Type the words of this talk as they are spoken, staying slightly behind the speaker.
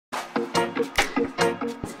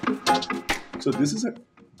So this is a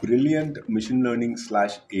brilliant machine learning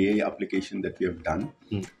slash AI application that we have done,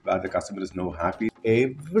 where the customer is now happy.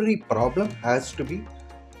 Every problem has to be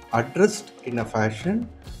addressed in a fashion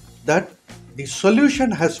that the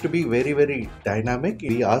solution has to be very, very dynamic.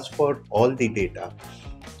 We ask for all the data,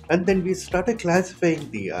 and then we started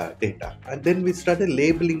classifying the data, and then we started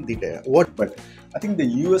labeling the data. But I think the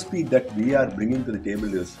USP that we are bringing to the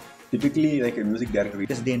table is typically like a music director.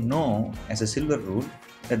 Because they know as a silver rule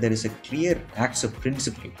that there is a clear acts of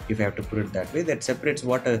principle, if I have to put it that way, that separates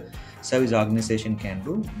what a service organization can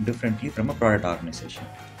do differently from a product organization.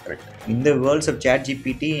 Correct. In the worlds of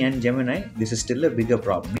ChatGPT and Gemini, this is still a bigger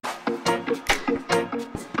problem.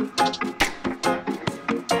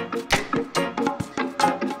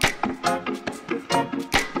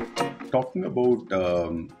 Talking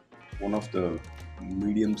about one of the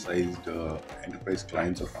medium-sized enterprise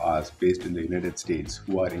clients of ours based in the United States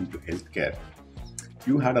who are into healthcare,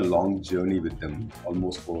 you had a long journey with them,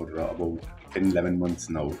 almost for about 10-11 months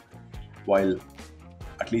now, while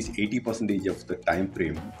at least 80% of the time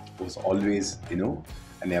frame was always,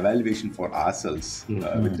 an evaluation for ourselves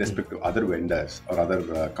with respect to other vendors or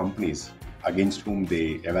other companies against whom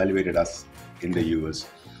they evaluated us in the US.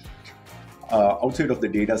 Outside of the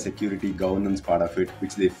data security governance part of it,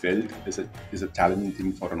 which they felt is a challenging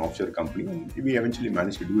thing for an offshore company, and we eventually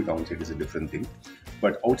managed to do it outside is a different thing.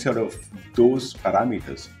 But outside of those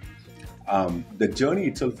parameters, the journey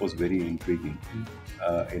itself was very intriguing.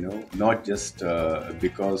 Not just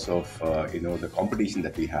because of the competition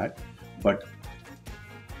that we had, but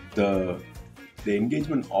the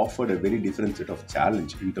engagement offered a very different set of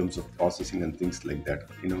challenge in terms of processing and things like that.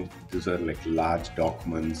 These are like large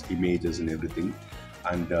documents, images and everything.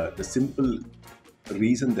 And the simple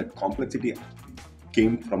reason that complexity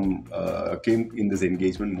came in this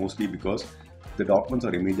engagement mostly because the documents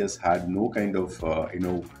or images had no kind of,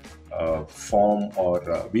 form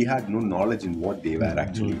or we had no knowledge in what they were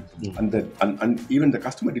actually. And even the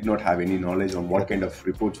customer did not have any knowledge on what kind of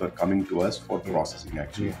reports were coming to us for processing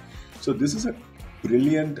actually. So this is a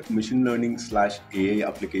brilliant machine learning slash AI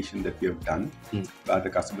application that we have done, where the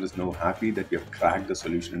customer is now happy that we have cracked the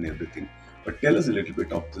solution and everything. But tell us a little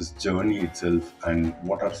bit of this journey itself and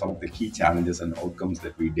what are some of the key challenges and outcomes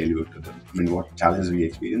that we deliver to them. I mean, what challenges we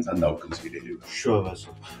experience and the outcomes we deliver. Sure, Vasu.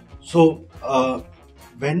 So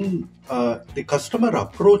when the customer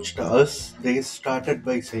approached us, they started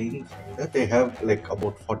by saying that they have like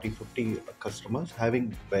about 40-50 customers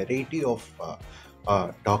having variety of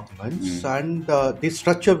documents, and the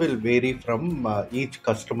structure will vary from each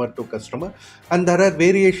customer to customer, and there are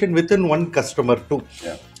variation within one customer too.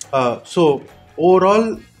 So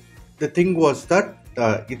overall, the thing was that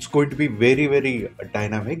it's going to be very, very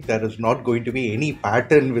dynamic. There is not going to be any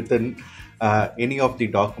pattern within any of the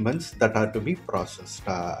documents that are to be processed,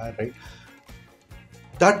 right?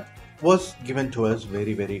 That was given to us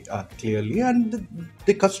very, very clearly, and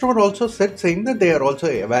the customer also said, saying that they are also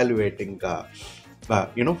evaluating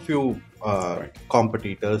few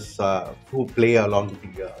competitors who play along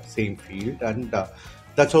the same field, and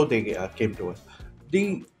that's how they came to us.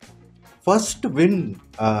 The first win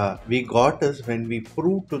we got is when we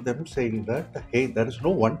proved to them, saying that, hey, there is no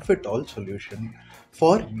one-fit-all solution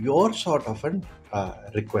for your sort of an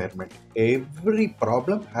requirement. Every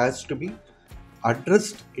problem has to be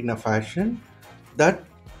addressed in a fashion that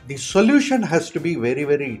the solution has to be very,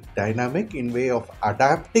 very dynamic in way of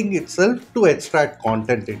adapting itself to extract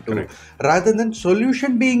content into, rather than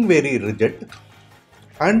solution being very rigid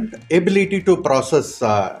and ability to process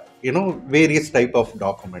various type of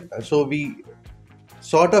document. So we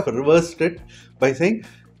sort of reversed it by saying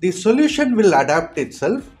the solution will adapt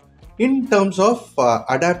itself in terms of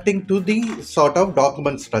adapting to the sort of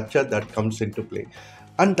document structure that comes into play.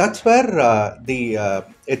 And that's where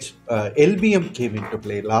LVM came into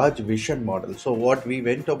play, large vision model. So what we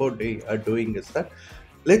went about doing is that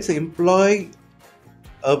let's employ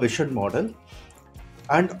a vision model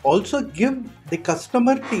and also give the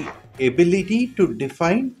customer the ability to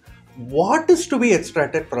define what is to be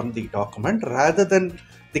extracted from the document, rather than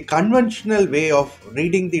the conventional way of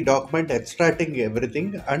reading the document, extracting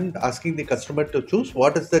everything and asking the customer to choose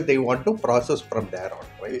what is that they want to process from there on,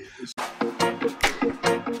 right?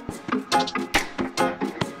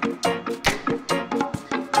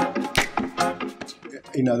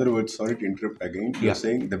 In other words, sorry to interrupt again, you're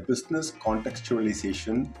saying the business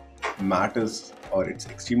contextualization matters, or it's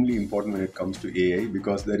extremely important when it comes to AI,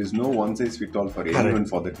 because there is no one size fit all for anyone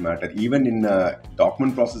for that matter. Even in a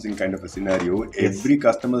document processing kind of a scenario, every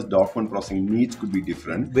customer's document processing needs could be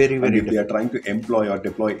different. Very, very and if different. they are trying to employ or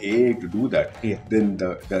deploy AI to do that, then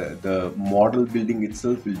the model building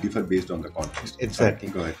itself will differ based on the context. Exactly.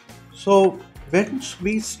 Go ahead. So once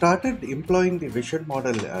we started employing the vision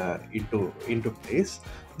model into place,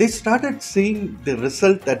 they started seeing the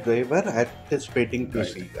result that they were anticipating to Right.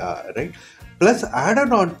 see, right? Plus,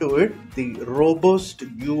 added on to it the robust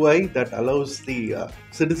UI that allows the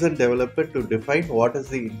citizen developer to define what is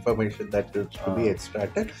the information that is to be Uh,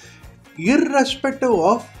 extracted, irrespective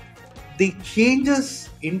of the changes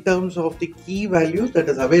in terms of the key values that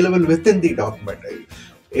is available within the document.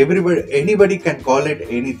 Everybody, anybody can call it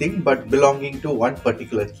anything, but belonging to one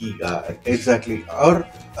particular key. Exactly. Or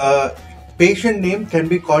patient name can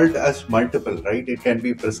be called as multiple, right? It can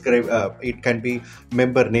be prescribe. It can be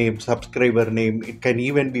member name, subscriber name. It can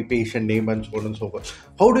even be patient name, and so on and so forth.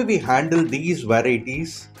 How do we handle these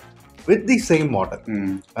varieties with the same model?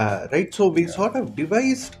 mm, Right. So we yeah. sort of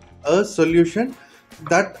devised a solution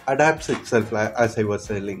that adapts itself, as I was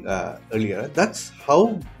saying earlier. That's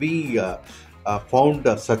how we found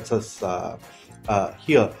success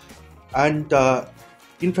here. And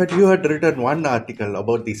in fact, you had written one article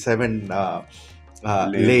about the seven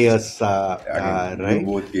Layers. layers, Again, you right?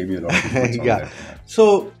 both gave me a lot of inputs on Yeah. that. Yeah.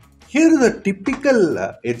 So here is a typical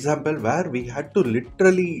example where we had to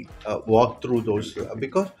literally walk through those Okay, okay.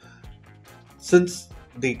 because since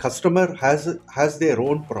the customer has their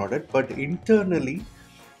own product, but internally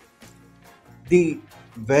the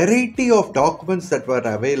variety of documents that were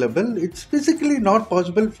available, it's physically not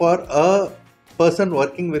possible for a person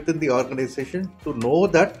working within the organization to know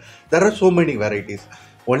that there are so many varieties.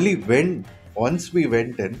 Only when once we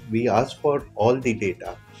went in, we asked for all the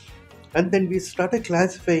data, and then we started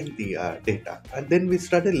classifying the data, and then we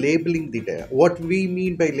started labeling the data. What we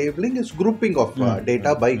mean by labeling is grouping of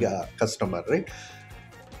data by customer, right?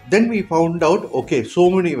 Then we found out, okay, so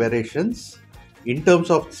many variations in terms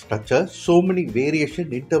of structure, so many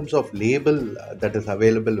variation in terms of label that is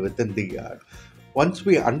available within the once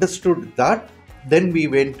we understood that, then we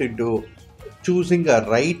went into choosing a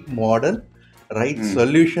right model, right Mm,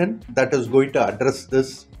 solution that is going to address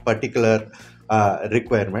this particular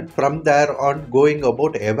requirement. From there on, going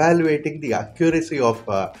about evaluating the accuracy of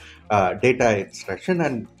data extraction.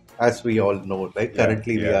 And as we all know, like yeah,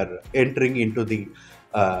 currently we yeah. are entering into the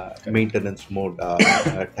Correct. maintenance mode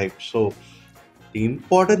type. So the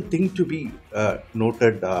important thing to be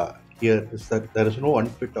noted here is that there is no one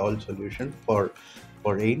fit all solution for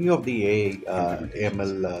any of the AI Implementations.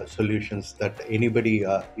 ML solutions that anybody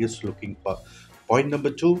is looking for. Point number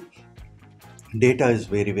two, data is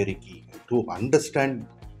very very key to understand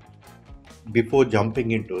before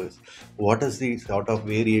jumping into is what is the sort of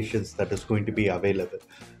variations that is going to be available,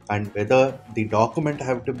 and whether the document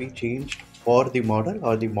have to be changed for the model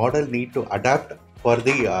or the model need to adapt for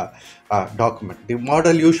the document. The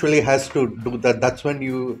model usually has to do that. That's when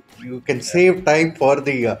you can Yeah, save time for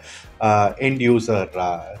the end user,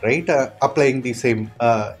 right? Applying the same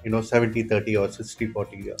 70/30 or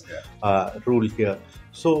 60/40 yeah. rule here.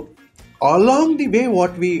 So along the way,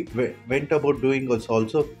 what we went about doing was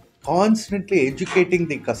also constantly educating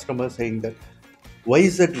the customer, saying that why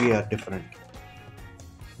is that we are different,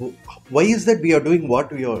 why is that we are doing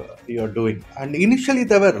what we are doing. And initially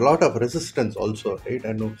there were a lot of resistance also, right?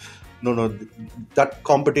 I know, no, that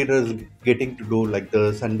competitor is getting to do like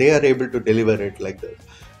this and they are able to deliver it like this.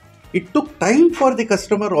 It took time for the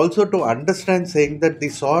customer also to understand, saying that the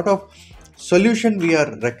sort of solution we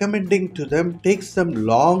are recommending to them takes them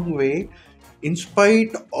long way, in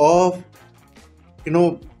spite of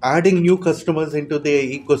adding new customers into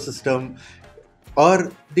the ecosystem,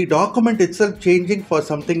 or the document itself changing for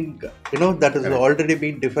something that has Correct. already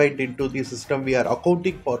been defined into the system. We are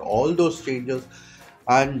accounting for all those changes.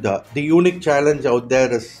 And the unique challenge out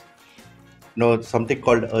there is something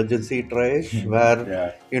called urgency triage, where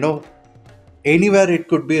Yeah. you know anywhere it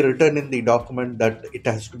could be written in the document that it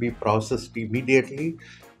has to be processed immediately.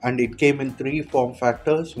 And it came in three form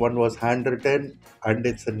factors. One was handwritten, and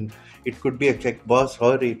it could be a checkbox,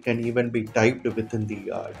 or it can even be typed within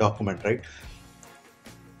the document, right?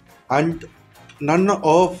 And none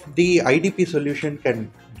of the IDP solution can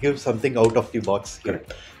give something out of the box here.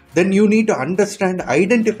 Correct. Then you need to understand,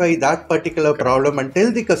 identify that particular Correct. problem, and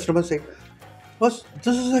tell the customer, say, "Boss,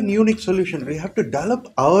 this is a unique solution. We have to develop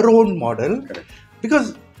our own model Correct.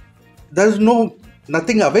 because there's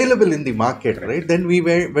nothing available in the market," Correct. right? Then we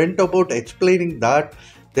went about explaining that.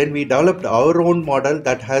 Then we developed our own model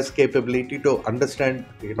that has capability to understand,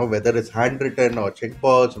 whether it's handwritten or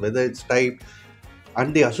checkbox, whether it's typed,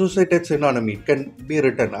 and the associated synonym. It can be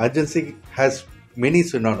written. Urgency has many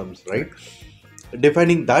synonyms, right?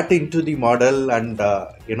 Defining that into the model and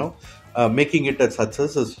making it a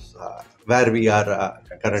success is where we are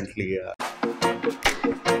Fantastic. currently.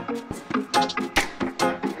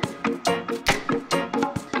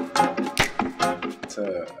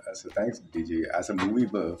 So thanks, DJ. As a movie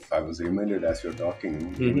buff, I was reminded as you're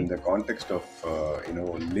talking, in the context of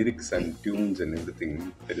lyrics and tunes and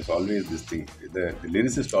everything, there is always this thing. The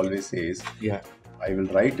lyricist always says, Yeah. I will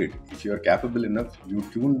write it. If you are capable enough, you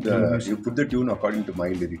put the tune according to my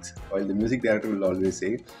lyrics. While the music director will always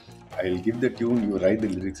say, I'll give the tune, you write the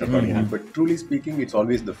lyrics accordingly. But truly speaking, it's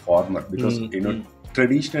always the former because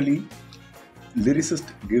traditionally,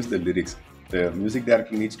 lyricist gives the lyrics. The music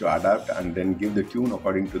director needs to adapt and then give the tune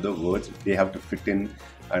according to the words. They have to fit in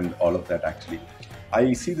and all of that. Actually,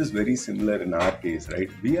 I see this very similar in our case, right?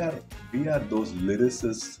 We are those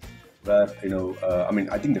lyricists where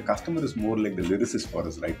I think the customer is more like the lyricist for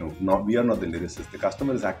us right now. Not we are not the lyricist. The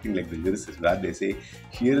customer is acting like the lyricist, where they say,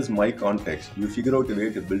 "Here is my context. You figure out a way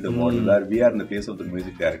to build a model." Where we are in the place of the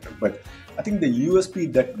music director. But I think the USP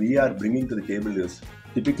that we are bringing to the table is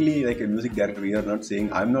typically like a music director. We are not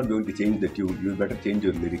saying, "I'm not going to change the tune. You better change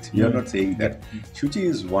your lyrics." We are not saying that. Shuchi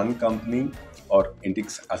is one company, or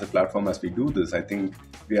Intix as a platform. As we do this, I think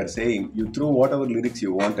we are saying, you throw whatever lyrics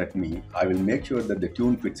you want at me, I will make sure that the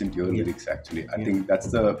tune fits into your lyrics. Actually, I think that's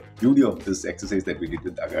the beauty of this exercise that we did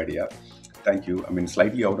with Agadia. Thank you. I mean,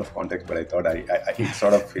 slightly out of context, but I thought I it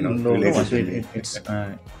sort of related to me. It's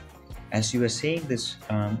as you were saying this,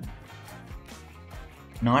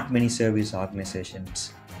 not many service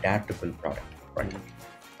organizations dare to build product, right?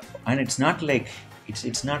 And it's not like it's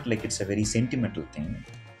a very sentimental thing,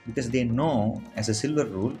 because they know as a silver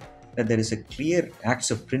rule that there is a clear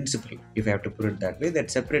acts of principle, if I have to put it that way, that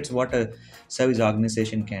separates what a service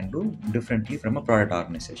organization can do differently from a product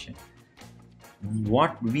organization.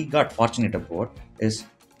 What we got fortunate about is,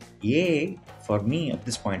 for me at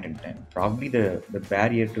this point in time, probably the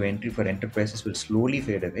barrier to entry for enterprises will slowly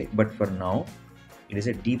fade away, but for now, it is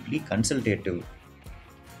a deeply consultative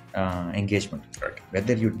engagement. Right.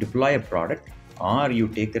 Whether you deploy a product or you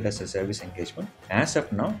take it as a service engagement, as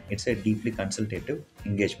of now, it's a deeply consultative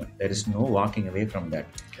engagement. There is no walking away from that.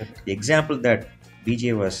 Correct. The example that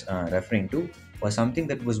BJ was referring to was something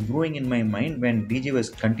that was brewing in my mind when BJ was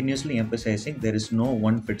continuously emphasizing there is no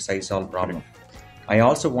one-fit-size-all problem. I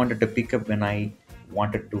also wanted to pick up when I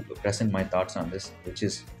wanted to present my thoughts on this, which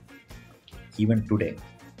is even today,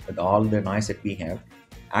 with all the noise that we have,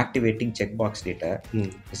 activating checkbox data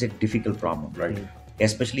is a difficult problem. Right.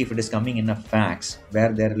 Especially if it is coming in a fax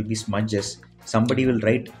where there will be smudges. Somebody will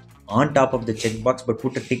write on top of the checkbox but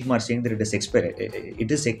put a tick mark saying that it is expired.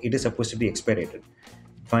 It is supposed to be expired.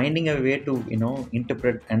 Finding a way to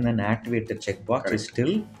interpret and then activate the checkbox Correct. is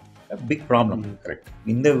still a big problem. Correct.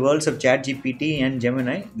 In the worlds of ChatGPT and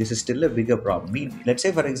Gemini, this is still a bigger problem. Let's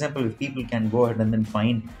say, for example, if people can go ahead and then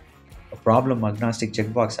find a problem agnostic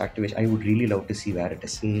checkbox activation, I would really love to see where it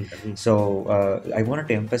is. So I wanted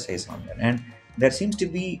to emphasize on that. And there seems to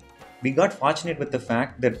be, we got fortunate with the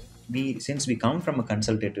fact that since we come from a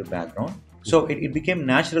consultative background, so it became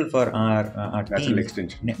natural for our Natural team,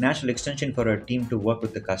 extension. natural extension for our team to work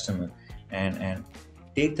with the customer and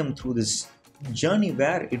take them through this journey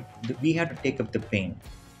where we had to take up the pain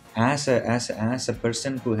as a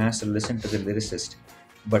person who has to listen to the lyricist,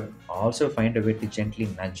 but also find a way to gently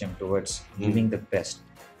nudge him towards giving the best.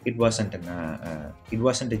 It wasn't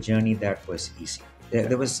a journey that was easy.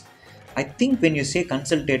 There was, I think, when you say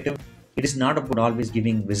consultative, it is not about always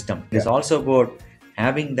giving wisdom. It is also about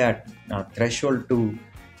having that threshold to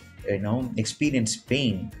experience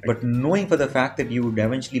pain, but knowing for the fact that you would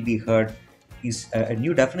eventually be heard is a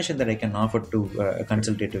new definition that I can offer to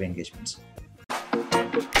consultative engagements.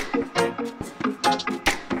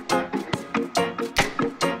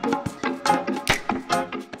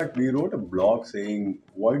 We wrote a blog saying,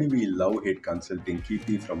 why do we love hate consulting?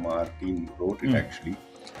 Keithy from our team wrote it actually.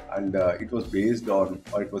 And it was based on,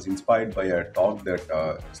 or it was inspired by a talk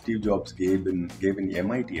that Steve Jobs gave in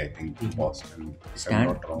MIT, I think, Boston, if I'm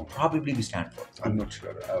not wrong. Probably we stand for. I'm not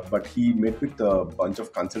sure. But he met with a bunch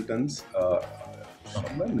of consultants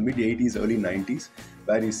somewhere in the mid 80s, early 90s,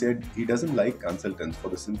 where he said he doesn't like consultants for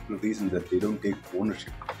the simple reason that they don't take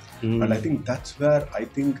ownership. And I think that's where I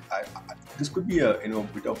think this could be a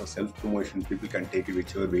bit of a self-promotion. People can take it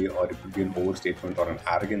whichever way, or it could be an overstatement or an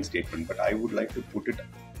arrogant statement. But I would like to put it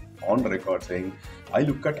on record saying, I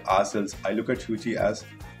look at ourselves, I look at Shuchi as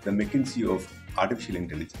the McKinsey of artificial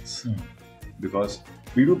intelligence. Because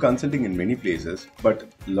we do consulting in many places,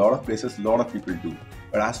 but a lot of places, a lot of people do.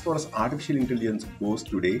 But as far as artificial intelligence goes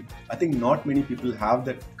today, I think not many people have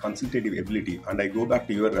that consultative ability. And I go back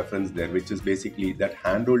to your reference there, which is basically that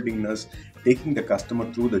handholdingness, taking the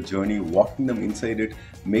customer through the journey, walking them inside it,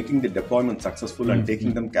 making the deployment successful, and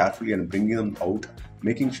taking them carefully and bringing them out,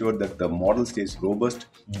 making sure that the model stays robust,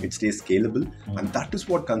 it stays scalable. And that is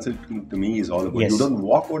what consulting to me is all about. Yes. You don't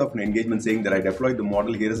walk out of an engagement saying that I deployed the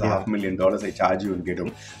model, here is a $500,000, I charge you and get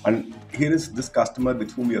out. And here is this customer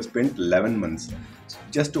with whom we have spent 11 months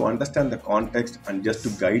just to understand the context and just to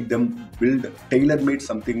guide them, build tailor-made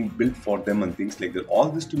something built for them and things like that. All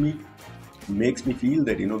this to me makes me feel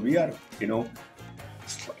that we are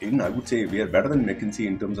I would say we are better than McKinsey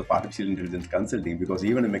in terms of artificial intelligence consulting, because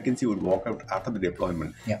even a McKinsey would walk out after the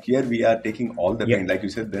deployment. Here we are taking all the pain. Like you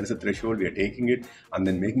said, there is a threshold, we are taking it and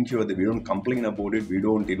then making sure that we don't complain about it, we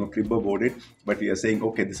don't crib about it, but we are saying,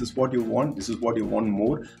 okay, this is what you want, this is what you want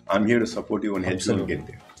more, I'm here to support you and help you get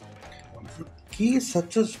there. Key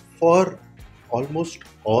success for almost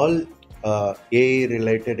all AI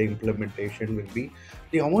related implementation will be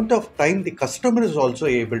the amount of time the customer is also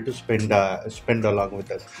able to spend along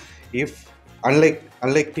with us. If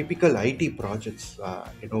unlike typical IT projects,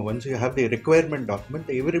 once you have the requirement document,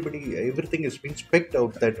 everything is being spec'd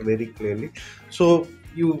out that very clearly. So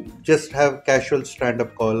you just have casual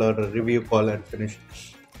stand-up call or a review call and finish.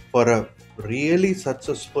 For a really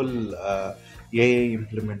successful AI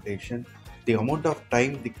implementation, the amount of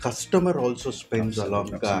time the customer also spends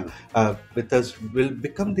along with us will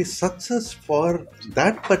become the success for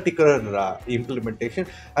that particular implementation,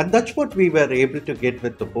 and that's what we were able to get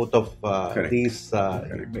with both of these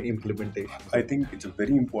implementations. I think it's a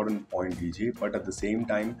very important point, DJ, but at the same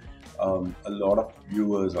time, a lot of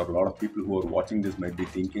viewers or a lot of people who are watching this might be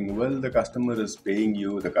thinking, well, the customer is paying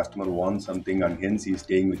you, the customer wants something, and hence he's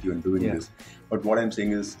staying with you and doing this. But what I'm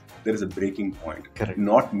saying is there is a breaking point.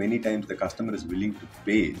 Not many times the customer is willing to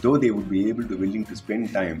pay, though they would be able to willing to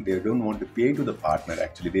spend time. They don't want to pay to the partner.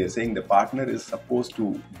 Actually, they are saying the partner is supposed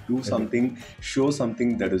to do something, show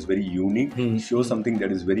something that is very unique, show something that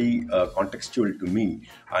is very contextual to me,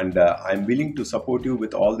 and I'm willing to support you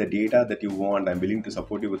with all the data that you want. I'm willing to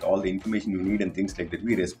support you with all the information you need and things like that.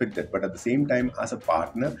 We respect that, but at the same time, as a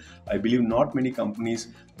partner, I believe not many companies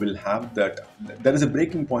will have that. There is a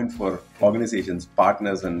breaking point for organizations,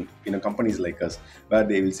 partners, and companies like us, where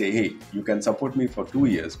they will say, hey, you can support me for 2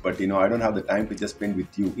 years, but I don't have the time to just spend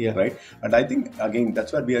with you, right? And I think again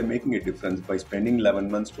that's where we are making a difference by spending 11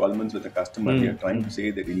 months, 12 months with a customer. We are trying to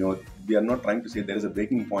say that we are not trying to say there is a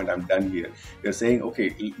breaking point, I'm done here. We are saying,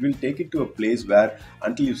 okay, we'll take it to a place where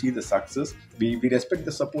until you see the success, we respect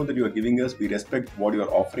the support that you are giving us, we respect what you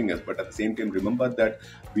are offering us, but at the same time, remember that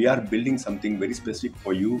we are building something very specific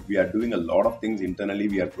for you. We are doing a lot of things internally.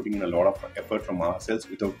 We are putting in a lot of effort from ourselves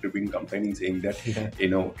without being complaining, saying that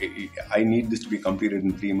I need this to be completed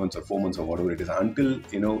in 3 months or 4 months or whatever it is. Until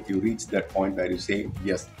you reach that point where you say,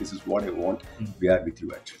 yes, this is what I want, we are with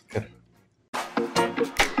you actually.